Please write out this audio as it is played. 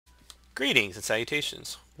Greetings and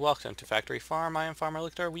salutations. Welcome to Factory Farm. I am Farmer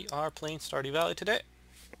Lictor. We are playing Stardew Valley today.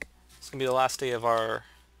 It's going to be the last day of our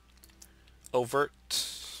overt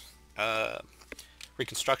uh,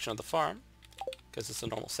 reconstruction of the farm, because it's a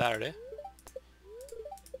normal Saturday.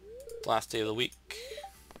 Last day of the week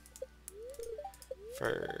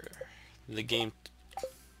for the game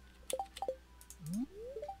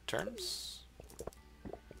terms.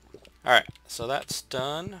 Alright, so that's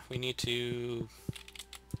done. We need to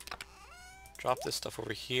drop this stuff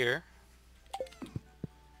over here.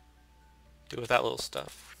 Do with that little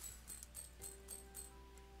stuff.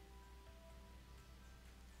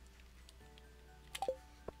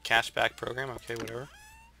 Cashback program, okay, whatever.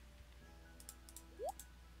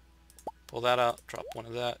 Pull that out, drop one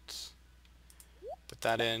of that, put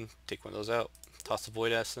that in, take one of those out, toss the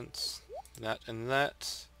void essence, that and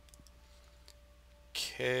that.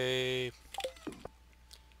 Okay.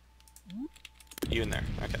 You in there,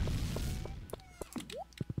 okay.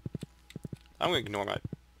 I'm gonna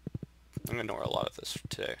ignore a lot of this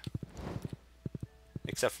today.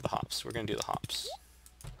 Except for the hops. We're gonna do the hops.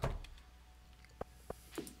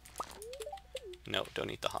 No,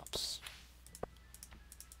 don't eat the hops.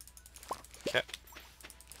 Okay.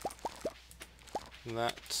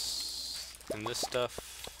 That's and this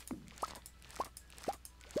stuff.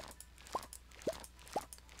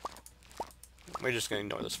 We're just gonna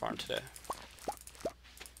ignore this farm today.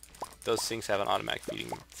 Those things have an automatic feeding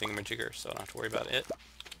thingamajigger, so I don't have to worry about it.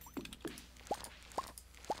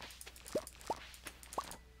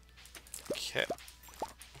 Okay.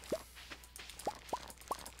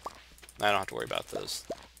 I don't have to worry about those.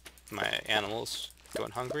 My animals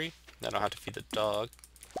going hungry. I don't have to feed the dog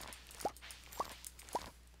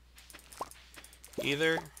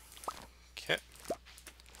either. Okay.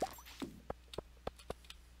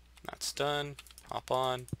 That's done. Hop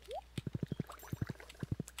on.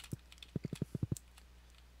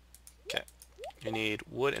 Okay. We need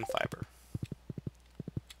wood and fiber.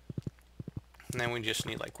 And then we just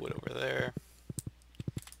need like wood over there.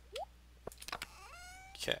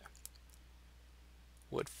 Okay.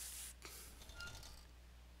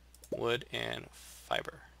 Wood and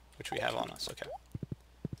fiber, which we have on us. Okay.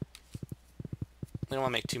 We don't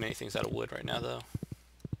want to make too many things out of wood right now, though.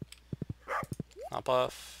 Hop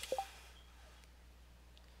off.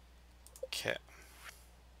 Okay.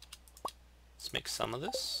 Let's make some of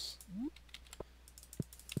this.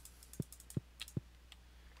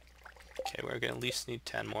 Okay, we're gonna at least need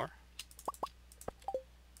 10 more.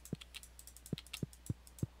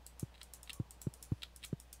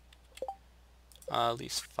 At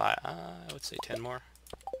least 5. I would say 10 more.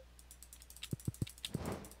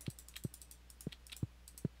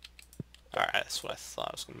 Alright, that's what I thought.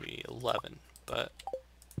 It was going to be 11, but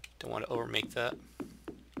don't want to overmake that.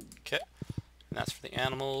 Okay, and that's for the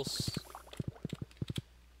animals.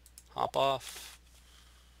 Hop off.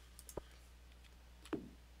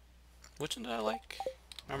 Which one did I like?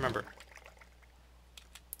 I don't remember.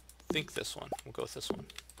 I think this one. We'll go with this one.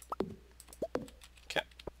 Okay.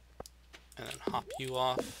 And then hop you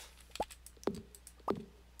off.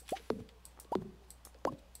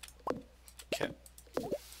 Okay.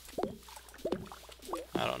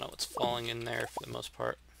 I don't know what's falling in there for the most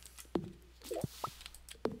part.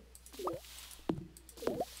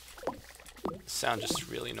 The sound just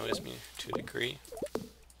really annoys me to a degree.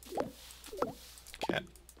 Okay.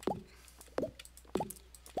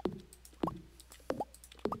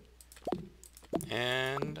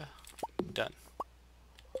 And done.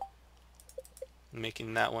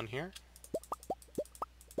 Making that one here.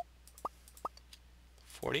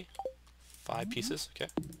 40. 5 pieces, okay.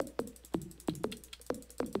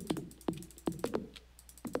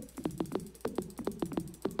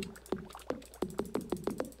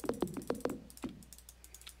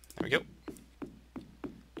 There we go.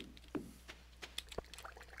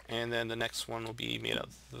 And then the next one will be made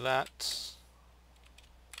of that.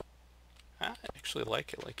 I actually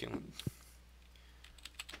like it.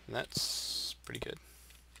 That's pretty good.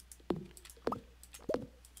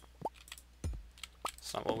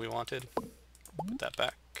 It's not what we wanted. Put that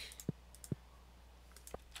back.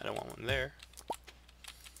 I don't want one there.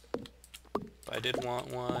 But I did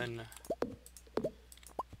want one.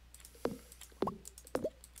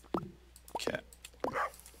 Okay.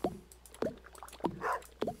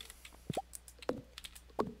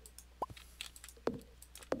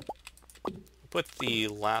 Put the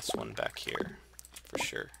last one back here for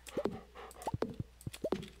sure.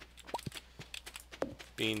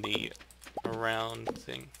 Being the around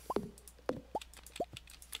thing.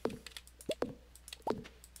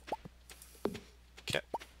 Okay.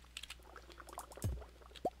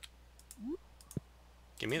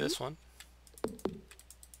 Give me this one.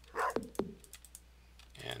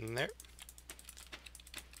 And there.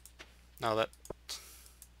 Now that...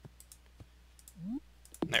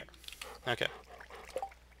 There. Okay.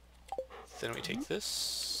 Then we take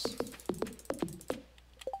this.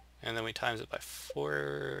 And then we times it by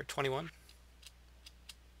 421.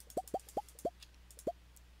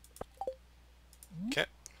 Okay.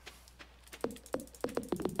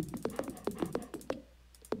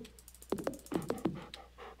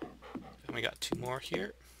 And we got 2 more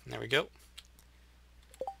here. There we go.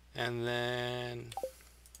 And then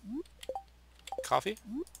coffee.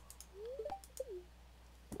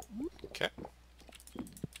 Okay.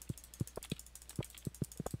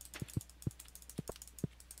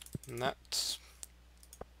 And that's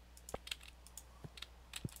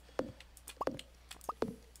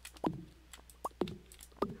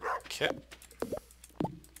okay.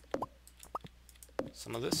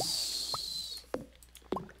 Some of this.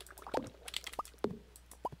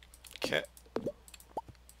 Okay.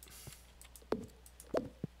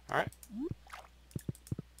 All right.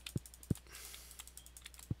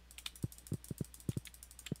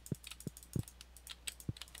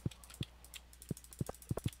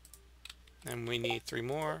 And we need 3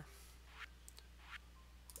 more.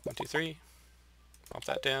 1, 2, 3. Pop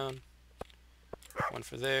that down. 1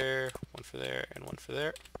 for there, 1 for there, and 1 for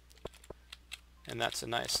there. And that's a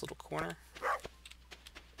nice little corner.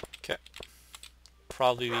 Okay.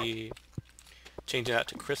 Probably be changing that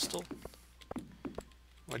to crystal.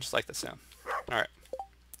 I just like the sound. Alright.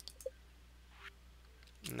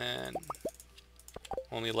 And then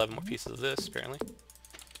only 11 more pieces of this, apparently.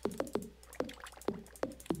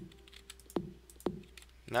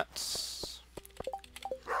 And that's...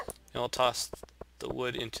 And I'll toss the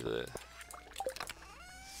wood into the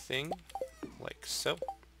thing, like so.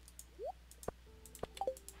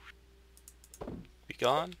 Be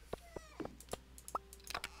gone.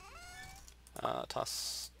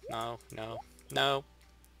 Toss... No, no, no.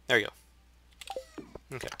 There you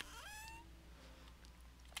go. Okay.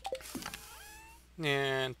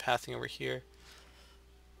 And pathing over here.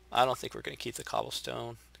 I don't think we're going to keep the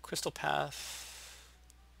cobblestone. The crystal path...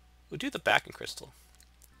 We'll do the back in crystal.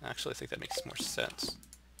 Actually, I think that makes more sense.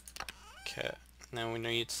 Okay. Now we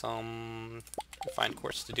need some refined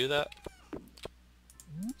quartz to do that.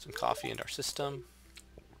 Some coffee in our system.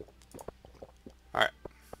 Alright.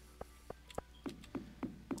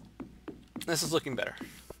 This is looking better.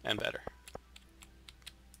 And better.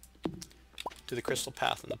 Do the crystal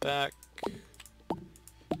path in the back.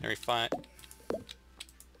 And refine.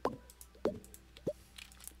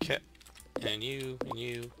 Okay. And you, and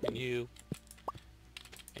you, and you.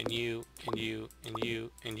 And you, and you, and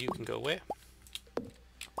you, and you can go away.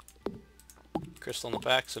 Crystal in the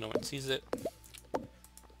back so no one sees it.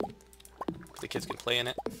 The kids can play in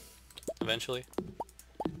it eventually.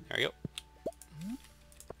 There we go.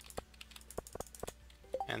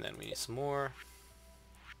 And then we need some more.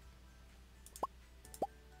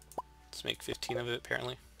 Let's make 15 of it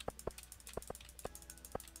apparently.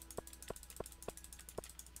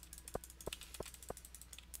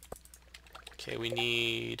 Okay, we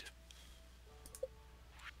need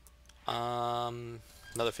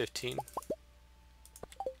another 15.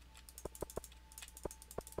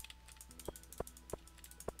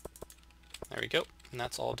 There we go, and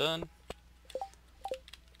that's all done.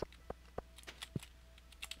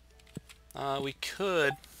 We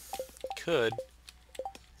could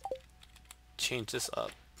change this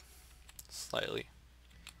up slightly.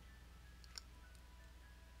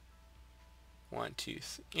 1, 2,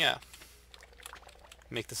 yeah.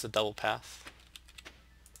 Make this a double path.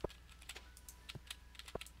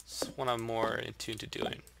 It's what I'm more in tune to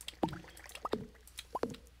doing.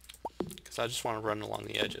 Because I just want to run along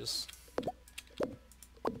the edges.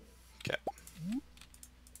 Okay.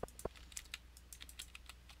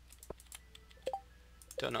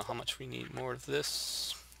 Don't know how much we need more of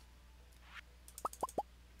this.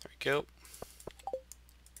 There we go.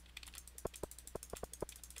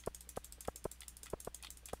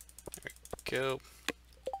 There we go.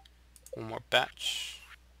 One more batch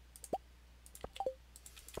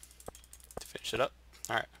to finish it up.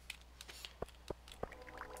 Alright.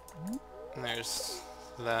 And there's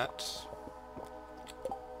that.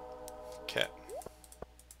 Okay.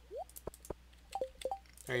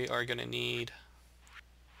 We are going to need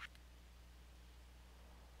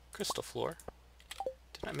crystal floor.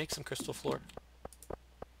 Did I make some crystal floor?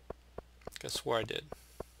 I swore I did.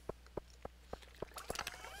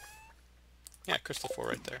 Yeah, crystal floor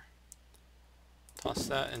right there. Toss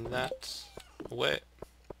that and that away.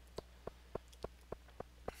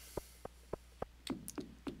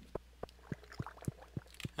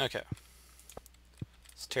 Okay.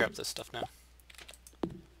 Let's tear up this stuff now.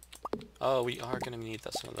 Oh, we are going to need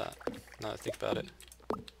some of that, now that I think about it.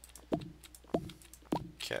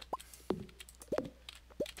 Okay.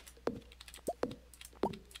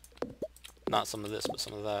 Not some of this, but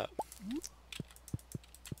some of that.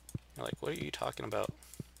 You're like, what are you talking about?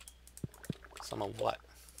 Some of what?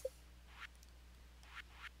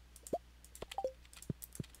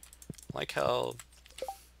 Like how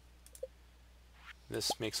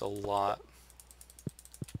this makes a lot.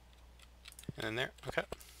 And in there, okay.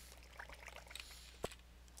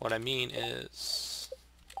 What I mean is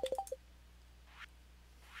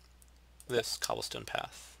this cobblestone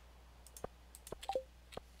path.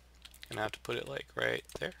 Gonna have to put it like right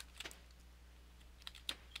there.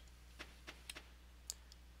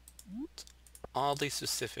 It's oddly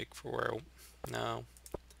specific for where, no.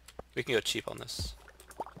 We can go cheap on this.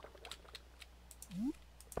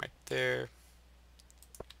 Right there.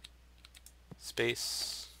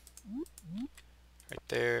 Space. Right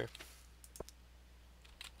there.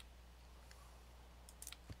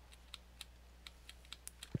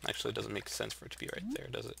 Actually, it doesn't make sense for it to be right there,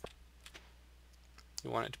 does it? You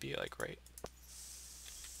want it to be like right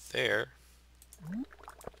there.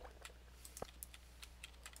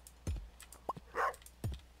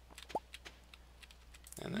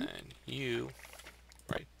 And then you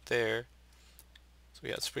right there. So we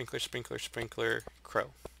got sprinkler, sprinkler, sprinkler,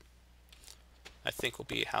 crow. I think will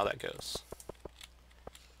be how that goes.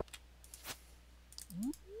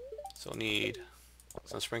 So we'll need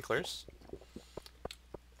some sprinklers.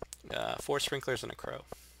 4 sprinklers and a crow.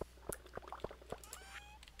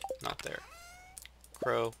 Not there.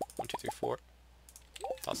 Crow, 1, 2, 3, 4.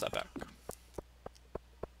 Toss that back.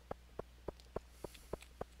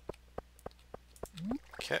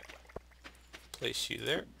 Okay. Place you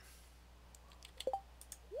there.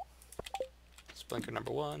 Sprinkler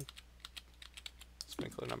number 1.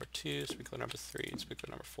 Sprinkler number 2. Sprinkler number 3. And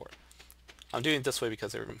sprinkler number 4. I'm doing it this way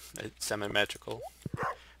because they're symmetrical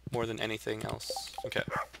more than anything else. Okay.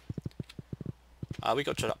 We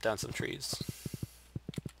go chop down some trees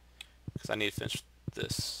because I need to finish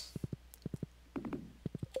this.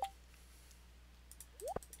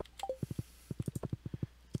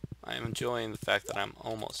 I am enjoying the fact that I'm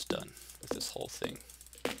almost done with this whole thing.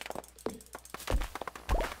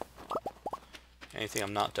 Anything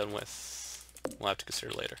I'm not done with, we'll have to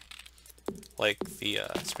consider later. Like the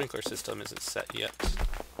sprinkler system isn't set yet,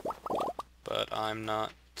 but I'm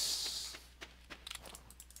not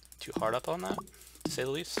too hard up on that, to say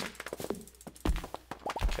the least.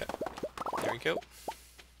 Okay, there we go.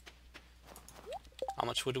 How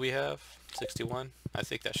much wood do we have? 61? I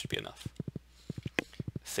think that should be enough.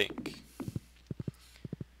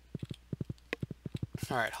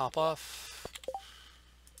 Alright, hop off.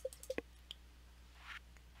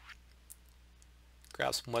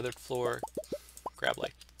 Grab some weathered floor. Grab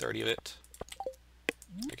like 30 of it.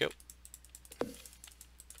 There we go.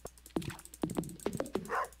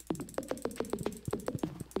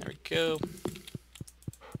 There we go.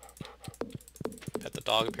 Pet the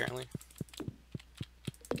dog apparently.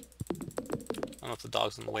 I don't know if the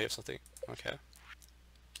dog's in the way of something. Okay.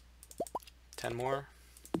 10 more.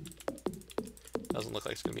 Doesn't look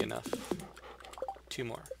like it's going to be enough. 2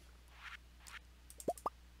 more.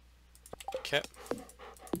 Okay.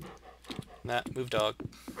 That, move dog.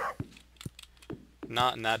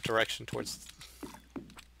 Not in that direction towards...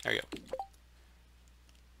 There you go.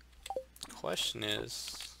 Question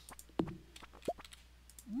is...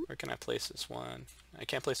 Where can I place this one? I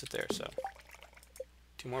can't place it there, so...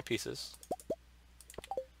 2 more pieces.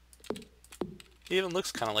 He even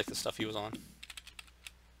looks kind of like the stuff he was on.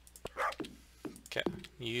 Okay,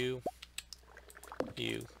 you.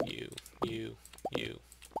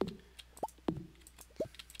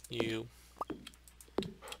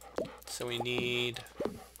 So we need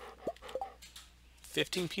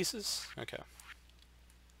 15 pieces? Okay.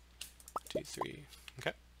 2, 3,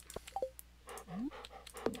 okay.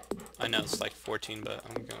 I know it's like 14, but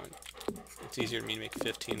I'm going... It's easier for me to make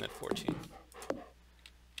 15 than 14.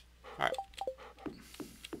 Alright.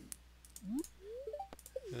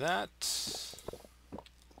 That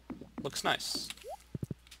looks nice.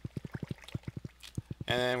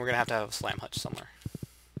 And then we're going to have a slam hutch somewhere.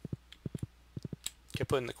 Okay,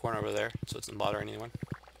 put it in the corner over there so it doesn't bother anyone.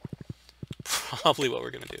 Probably what we're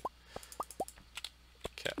going to do.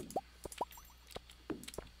 Okay.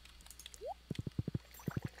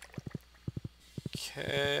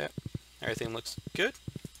 Okay. Everything looks good.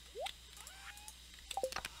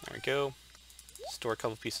 There we go. Store a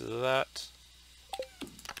couple pieces of that.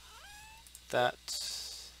 That.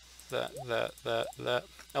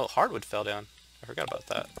 Oh, hardwood fell down. I forgot about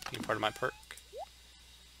that being part of my perk.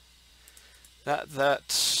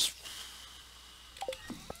 That...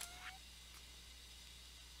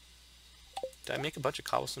 Did I make a bunch of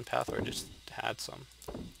cobblestone path, or I just had some?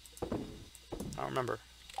 I don't remember.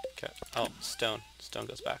 Okay. Oh, stone. Stone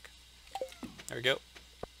goes back. There we go.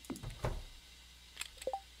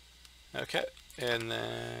 Okay. And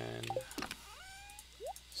then...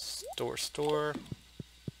 Store.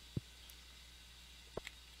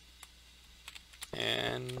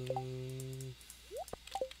 And...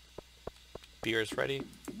 beer is ready.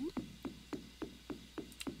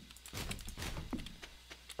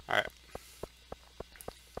 Alright.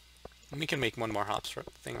 We can make one more hops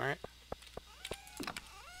thing, right?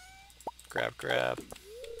 Grab. Grab.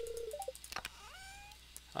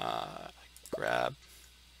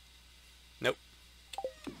 Nope.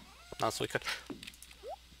 Not so we could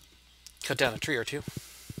cut down a tree or two.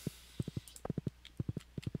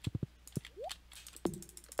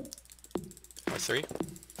 Or 3.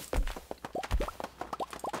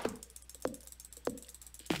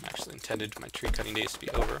 Actually intended my tree cutting days to be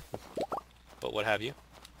over, but what have you.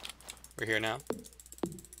 We're here now.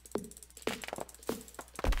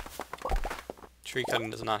 Tree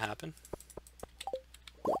cutting does not happen.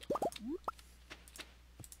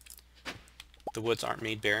 The woods aren't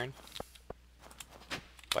made barren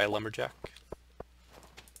by a lumberjack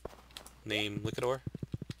named Licador.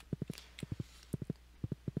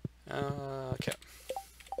 Okay.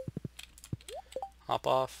 Hop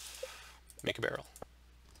off. Make a barrel.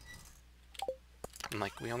 I'm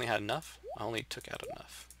like, we only had enough? I only took out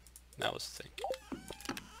enough. That was the thing.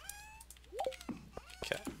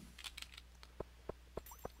 Okay.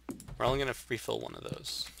 We're only going to refill one of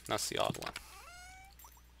those. That's the odd one.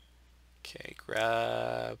 Okay,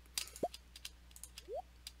 grab...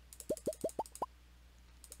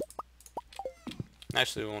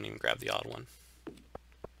 Actually, we won't even grab the odd one.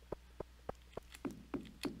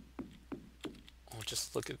 We'll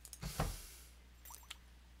just look at...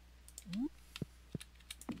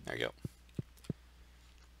 There you go.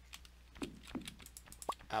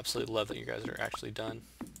 Absolutely love that you guys are actually done.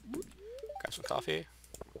 Grab some coffee.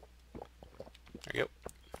 There you go.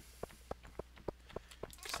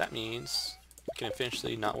 Because that means we can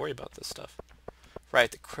eventually not worry about this stuff.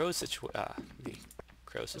 Right, the crow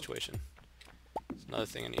situation. It's another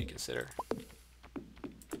thing I need to consider.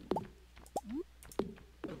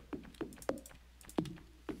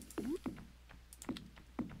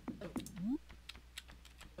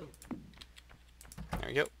 There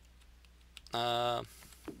we go.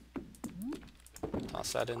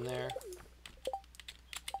 Toss that in there.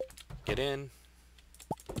 Get in.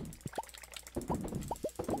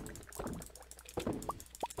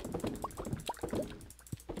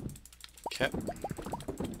 Okay.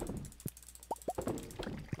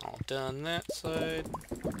 All done that side.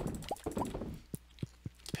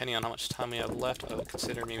 Depending on how much time we have left, I would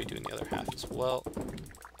consider maybe doing the other half as well.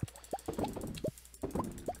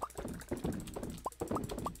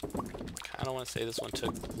 I don't want to say this one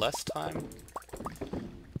took less time, but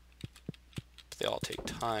they all take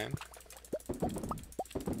time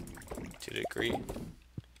to a degree.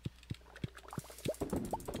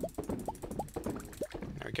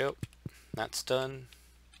 There we go. That's done.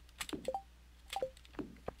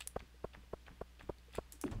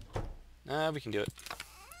 We can do it.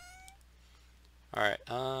 Alright,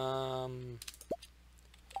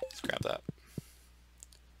 let's grab that.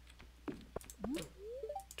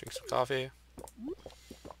 Drink some coffee.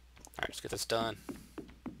 Alright, let's get this done.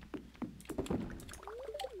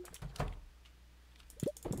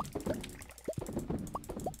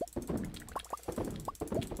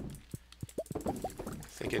 I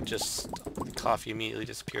think it just, the coffee immediately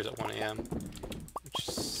disappears at 1 AM, which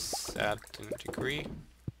is sad to a degree.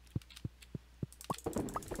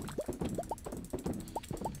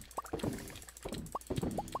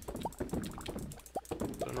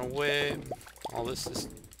 Put it away. All this has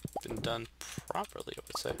been done properly, I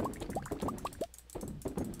would say.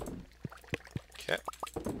 Okay.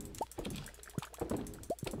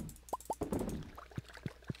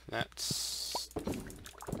 That's...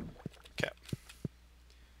 okay.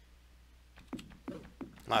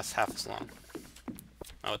 Last half as long,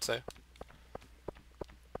 I would say.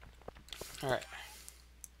 Alright.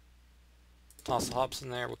 Toss the hops in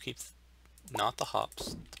there. We'll keep... not the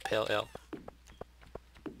hops, the pale ale.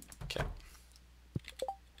 Okay.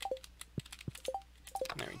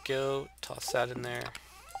 There we go. Toss that in there.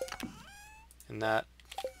 And that.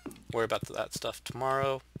 Worry about that stuff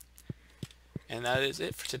tomorrow. And that is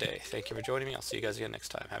it for today. Thank you for joining me. I'll see you guys again next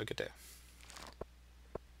time. Have a good day.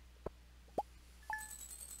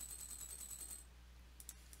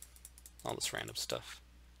 All this this random stuff.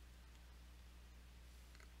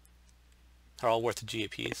 They're all worth a G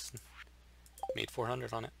apiece. Made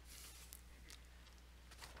 400 on it.